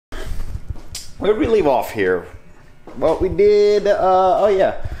where did we leave off here? Well, we did, oh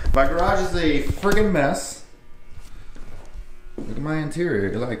yeah. My garage is a friggin' mess. Look at my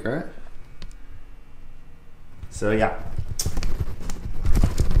interior, you like, right? So yeah.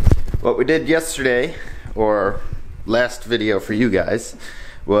 What we did yesterday, or last video for you guys,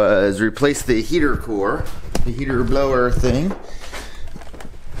 was replace the heater core, the heater blower thing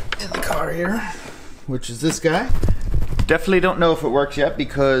in the car here, which is this guy. Definitely don't know if it works yet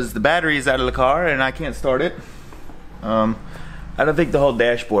because the battery is out of the car and I can't start it. I don't think the whole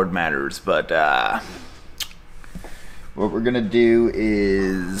dashboard matters, but what we're gonna do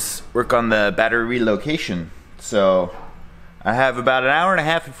is work on the battery relocation. So I have about an hour and a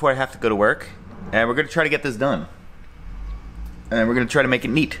half before I have to go to work, and we're gonna try to get this done. And we're gonna try to make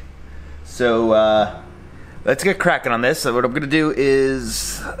it neat. So let's get cracking on this. So what I'm gonna do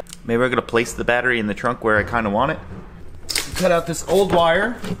is maybe we're gonna place the battery in the trunk where I kind of want it. Cut out this old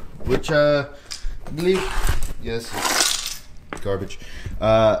wire, which I believe, yes, it's garbage.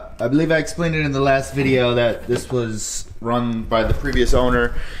 I believe I explained it in the last video that this was run by the previous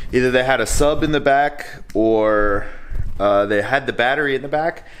owner. Either they had a sub in the back or they had the battery in the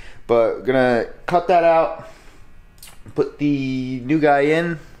back. But we're gonna cut that out, put the new guy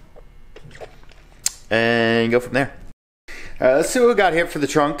in, and go from there. Let's see what we got here for the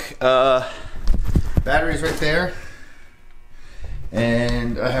trunk. Battery's right there.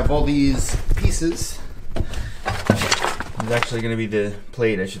 And I have all these pieces. It's actually going to be the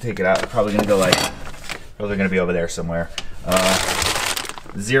plate. I should take it out. Probably going to go like, probably going to be over there somewhere.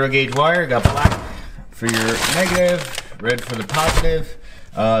 0 gauge wire. Got black for your negative, red for the positive.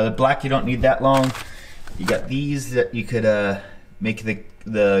 The black you don't need that long. You got these that you could make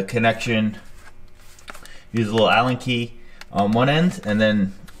the connection. Use a little Allen key on one end, and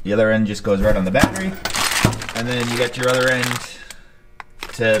then the other end just goes right on the battery. And then you got your other end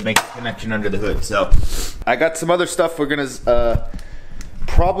to make a connection under the hood. So I got some other stuff. We're gonna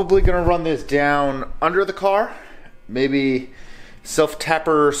probably gonna run this down under the car. Maybe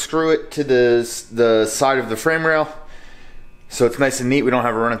self-tapper screw it to the side of the frame rail, so it's nice and neat. We don't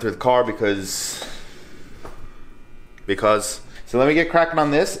have it running through the car because. So let me get cracking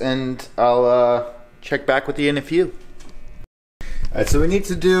on this, and I'll check back with you in a few. Alright, so we need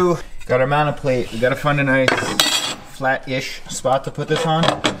to do, got our mounted plate. We gotta find a nice flat-ish spot to put this on.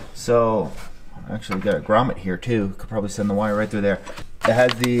 So actually we got a grommet here too. Could probably send the wire right through there. It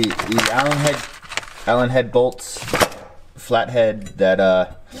has the Allen head bolts, flathead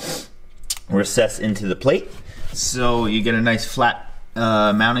that recess into the plate. So you get a nice flat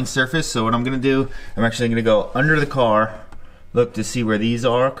mounting surface. So what I'm gonna do, I'm actually gonna go under the car, look to see where these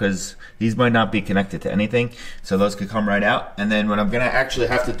are, because these might not be connected to anything, so those could come right out. And then what I'm gonna actually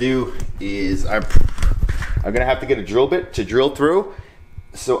have to do is I'm gonna have to get a drill bit to drill through,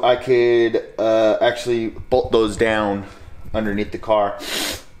 so I could actually bolt those down underneath the car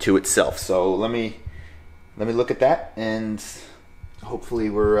to itself. So let me look at that, and hopefully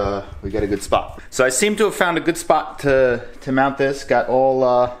we got a good spot. So I seem to have found a good spot to mount this. Got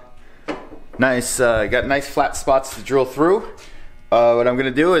all nice, got nice flat spots to drill through. What I'm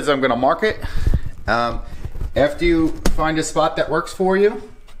gonna do is I'm gonna mark it. After you find a spot that works for you,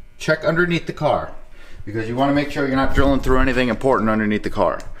 check underneath the car, because you wanna make sure you're not drilling through anything important underneath the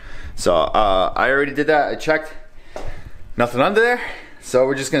car. So I already did that. I checked, nothing under there. So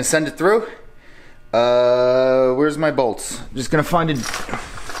we're just gonna send it through. Where's my bolts? Just gonna find a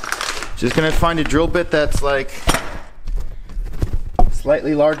drill bit that's like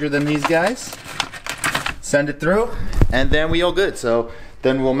slightly larger than these guys. Send it through, and then we all good. So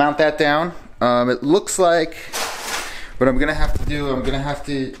then we'll mount that down. It looks like what I'm gonna have to do, I'm gonna have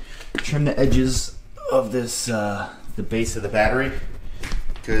to trim the edges of this, the base of the battery,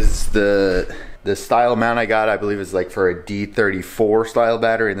 because the style mount I got, I believe, is like for a D34 style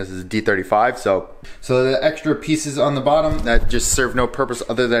battery, and this is a D35. So the extra pieces on the bottom that just serve no purpose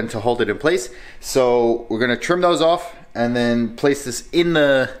other than to hold it in place. So we're gonna trim those off and then place this in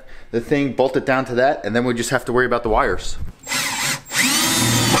the thing, bolt it down to that, and then we just have to worry about the wires.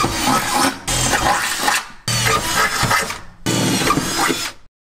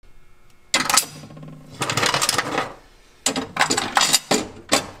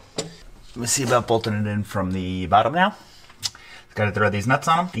 Let's see about bolting it in from the bottom now. Got to throw these nuts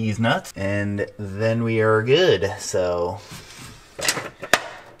on them, these nuts, and then we are good. So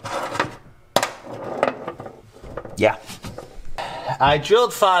yeah, I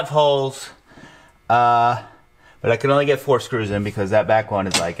drilled 5 holes, but I could only get 4 screws in because that back one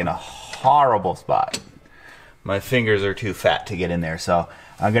is like in a horrible spot. My fingers are too fat to get in there, so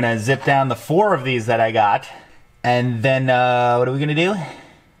I'm gonna zip down the 4 of these that I got, and then what are we gonna do?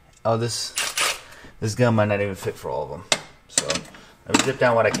 Oh, this This gun might not even fit for all of them. So let me zip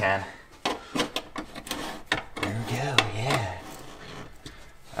down what I can. There we go, yeah.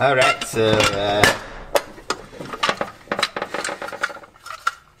 Alright, so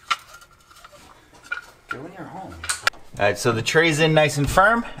go when you're home. Alright, so the tray's in nice and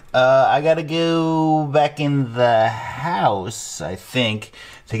firm. I gotta go back in the house, I think,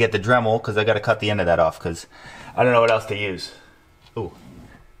 to get the Dremel, because I gotta cut the end of that off, because I don't know what else to use. Ooh.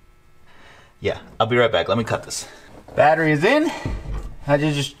 Yeah, I'll be right back. Let me cut this. Battery is in. I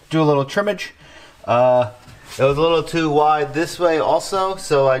just do a little trimmage. It was a little too wide this way also,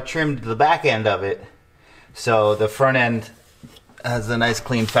 so I trimmed the back end of it. So the front end has a nice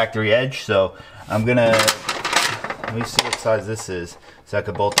clean factory edge. So I'm gonna, let me see what size this is, so I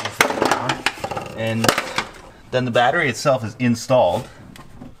could bolt these things down. And then the battery itself is installed.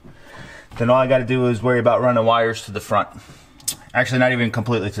 Then all I gotta do is worry about running wires to the front. Actually, not even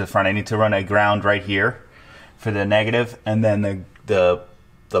completely to the front. I need to run a ground right here for the negative, and then the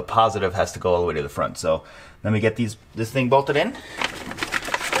positive has to go all the way to the front. So let me get this thing bolted in.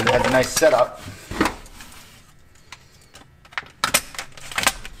 It has a nice setup.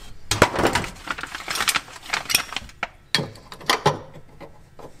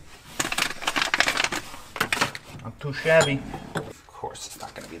 Not too shabby. Of course, it's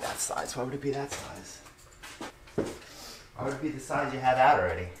not going to be that size. Why would it be that size? Why would it be the size you have out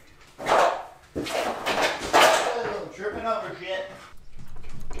already? Oh, tripping over shit.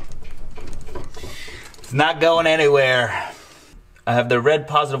 It's not going anywhere. I have the red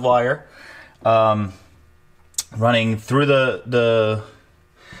positive wire running through the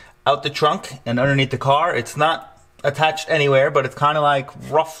out the trunk and underneath the car. It's not attached anywhere, but it's kind of like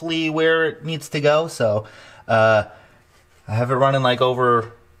roughly where it needs to go. So I have it running like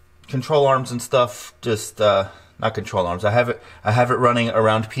over control arms and stuff. Just not control arms. I have it running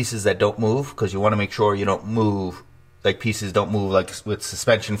around pieces that don't move, because you want to make sure you don't move, like pieces don't move, like with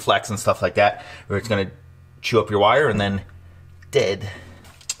suspension flex and stuff like that, or it's gonna chew up your wire and then dead.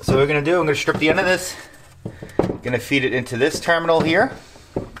 So what we're gonna do, I'm gonna strip the end of this, gonna feed it into this terminal here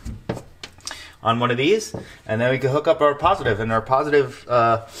on one of these, and then we can hook up our positive. And our positive,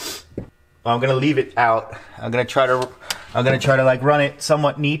 well, I'm gonna leave it out. I'm gonna try to like run it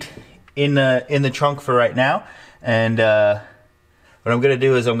somewhat neat in the trunk for right now. And what I'm gonna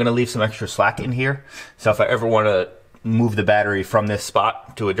do is I'm gonna leave some extra slack in here, so if I ever want to move the battery from this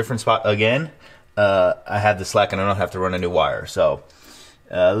spot to a different spot again, I have the slack and I don't have to run a new wire. So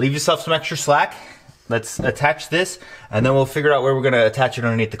leave yourself some extra slack. Let's attach this, and then we'll figure out where we're gonna attach it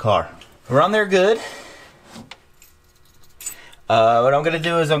underneath the car. We're on there good. What I'm gonna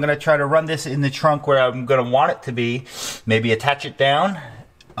do is I'm gonna try to run this in the trunk where I'm gonna want it to be. Maybe attach it down.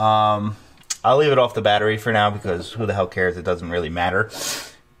 I'll leave it off the battery for now, because who the hell cares? It doesn't really matter.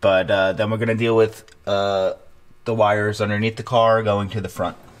 But then we're gonna deal with the wires underneath the car going to the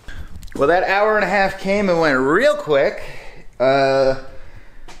front. Well, that hour and a half came and went real quick. Time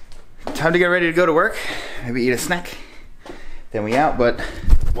to get ready to go to work. Maybe eat a snack. Then we out, but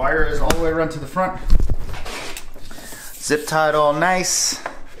wire is all the way run to the front. Zip tied all nice.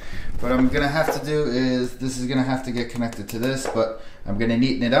 What I'm gonna have to do is, this is gonna have to get connected to this, but I'm gonna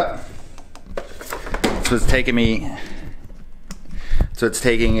neaten it up. So it's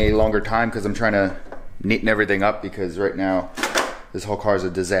taking a longer time, because I'm trying to neaten everything up, because right now this whole car is a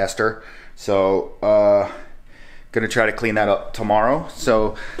disaster. So gonna try to clean that up tomorrow.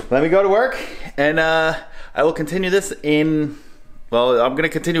 So let me go to work, and I will continue this in, well, I'm gonna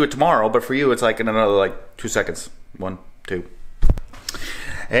continue it tomorrow, but for you it's like in another like 2 seconds. 1, 2.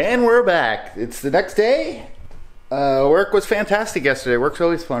 And we're back. It's the next day. Work was fantastic yesterday. Work's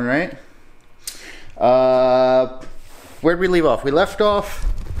always fun, right? Where'd we leave off? We left off,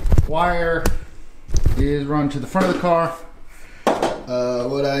 wire is run to the front of the car.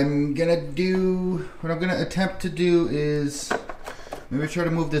 What I'm gonna attempt to do is maybe try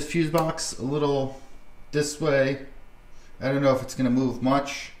to move this fuse box a little this way. I don't know if it's gonna move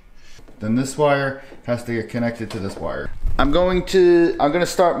much. Then this wire has to get connected to this wire. I'm gonna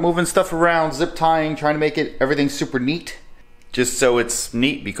start moving stuff around, zip tying, trying to make everything super neat. Just so it's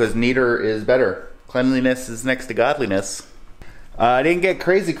neat, because neater is better. Cleanliness is next to godliness. I didn't get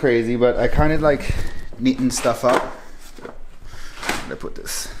crazy, but I kind of like neaten stuff up. Where did I put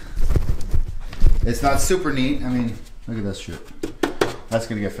this? It's not super neat. I mean, look at this shit. That's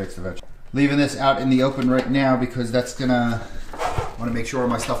gonna get fixed eventually. Leaving this out in the open right now, because that's gonna, I want to make sure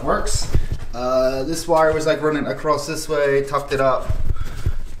my stuff works. This wire was like running across this way, tucked it up,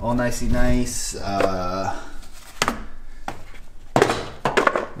 all nicey nice. It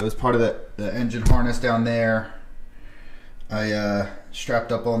was part of the engine harness down there. I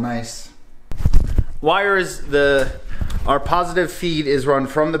strapped up all nice. wire is our positive feed is run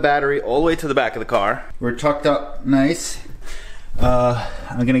from the battery all the way to the back of the car. We're tucked up nice.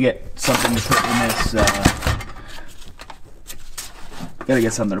 I'm gonna get something to put in this. Gotta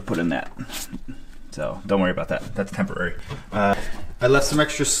get something to put in that. So don't worry about that. That's temporary. I left some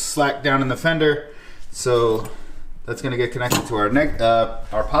extra slack down in the fender, so that's gonna get connected to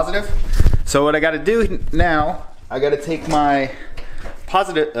our positive. So what I gotta do now, I gotta take my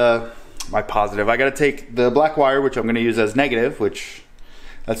positive. I gotta take the black wire, which I'm gonna use as negative, which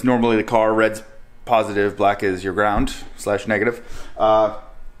that's normally the car. Red's positive, black is your ground / negative.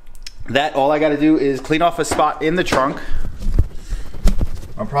 That all I gotta do is clean off a spot in the trunk.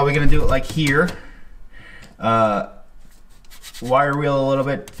 I'm probably gonna do it like here. Wire wheel a little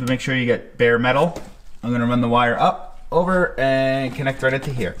bit to make sure you get bare metal. I'm gonna run the wire up, over, and connect right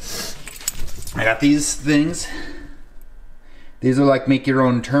into here. I got these things. These are like make your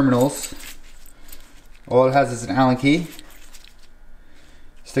own terminals. All it has is an Allen key.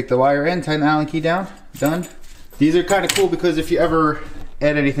 Stick the wire in, tighten the Allen key down, done. These are kind of cool because if you ever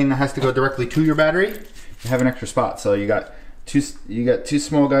add anything that has to go directly to your battery, you have an extra spot. So you got two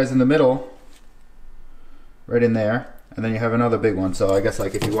small guys in the middle, right in there, and then you have another big one. So I guess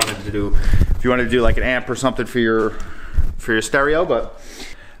like if you wanted to do like an amp or something for your stereo, but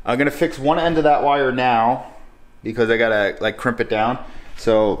I'm gonna fix one end of that wire now because I gotta like crimp it down.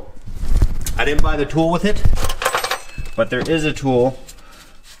 So I didn't buy the tool with it, but there is a tool.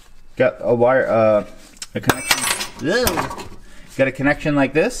 Got a wire, a connection. Got a connection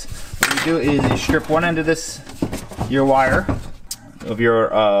like this. What you do is you strip one end of your wire, of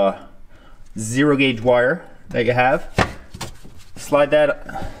your 0 gauge wire that you have. Slide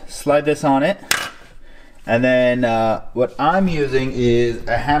this on it, and then what I'm using is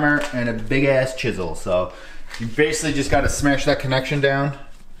a hammer and a big ass chisel. So you basically just got to smash that connection down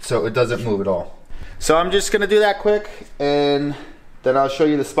so it doesn't move at all. So I'm just gonna do that quick, and then I'll show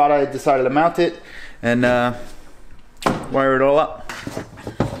you the spot I decided to mount it, and wire it all up.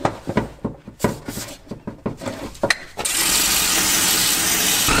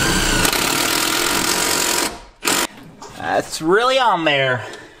 That's really on there.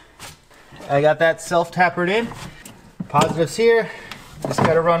 I got that self-tappered in. Positives here. Just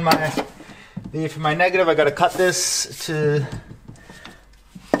gotta run for my negative, I gotta cut this to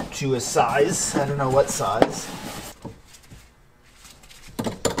a size. I don't know what size.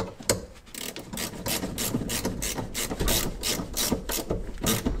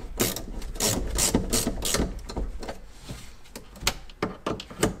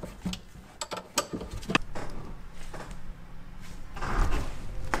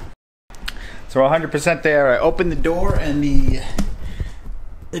 So 100% there. I opened the door and the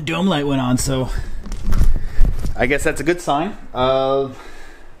dome light went on, so I guess that's a good sign. I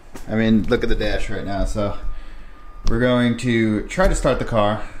mean, look at the dash right now. So we're going to try to start the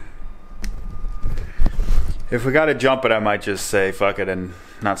car. If we gotta jump it, I might just say fuck it and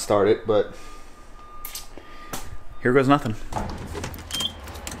not start it, but here goes nothing.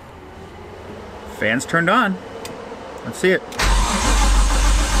 Fans turned on. Let's see it.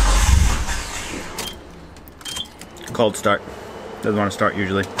 Cold start. Doesn't want to start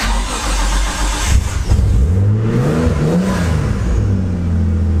usually.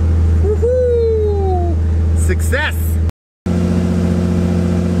 Woohoo! Success!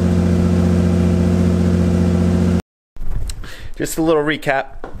 Just a little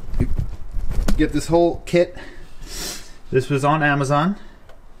recap. Get this whole kit. This was on Amazon.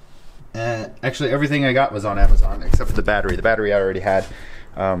 Actually, everything I got was on Amazon except for the battery. The battery I already had.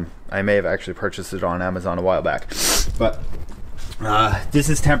 I may have actually purchased it on Amazon a while back, but this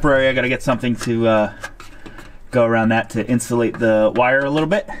is temporary. I gotta get something to go around that to insulate the wire a little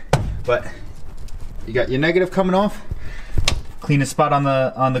bit. But you got your negative coming off. Clean a spot on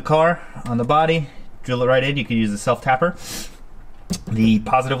the car, on the body, drill it right in. You can use the self tapper. The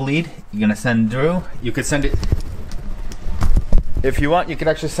positive lead you're gonna send through. You could send it, if you want, you can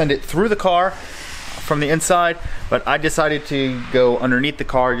actually send it through the car from the inside, but I decided to go underneath the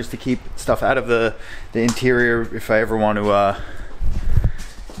car just to keep stuff out of the interior if I ever want to,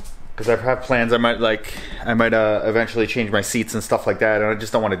 because I have plans. I might eventually change my seats and stuff like that, and I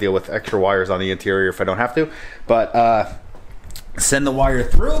just don't want to deal with extra wires on the interior if I don't have to. But send the wire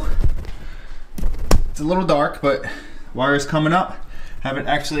through. It's a little dark, but wire's coming up. Have it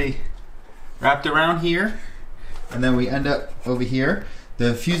actually wrapped around here, and then we end up over here.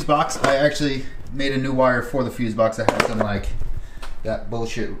 The fuse box, I actually made a new wire for the fuse box. I had some like that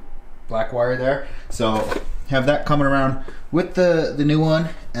bullshit black wire there. So have that coming around with the new one,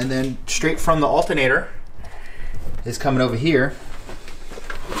 and then straight from the alternator is coming over here.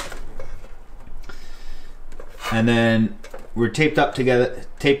 and then we're taped up together,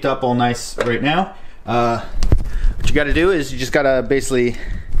 taped up all nice right now. What you gotta do is you just gotta basically,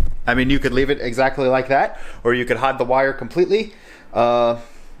 I mean, you could leave it exactly like that, or you could hide the wire completely. What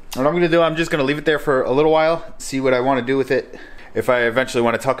I'm gonna do, I'm just gonna leave it there for a little while, see what I wanna do with it, if I eventually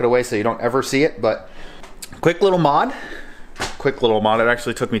wanna tuck it away so you don't ever see it. But quick little mod. It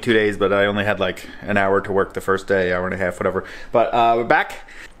actually took me 2 days, but I only had like an hour to work the first day, hour and a half, whatever. But we're back.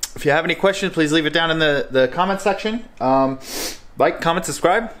 If you have any questions, please leave it down in the comment section. Like, comment,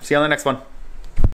 subscribe. See you on the next one.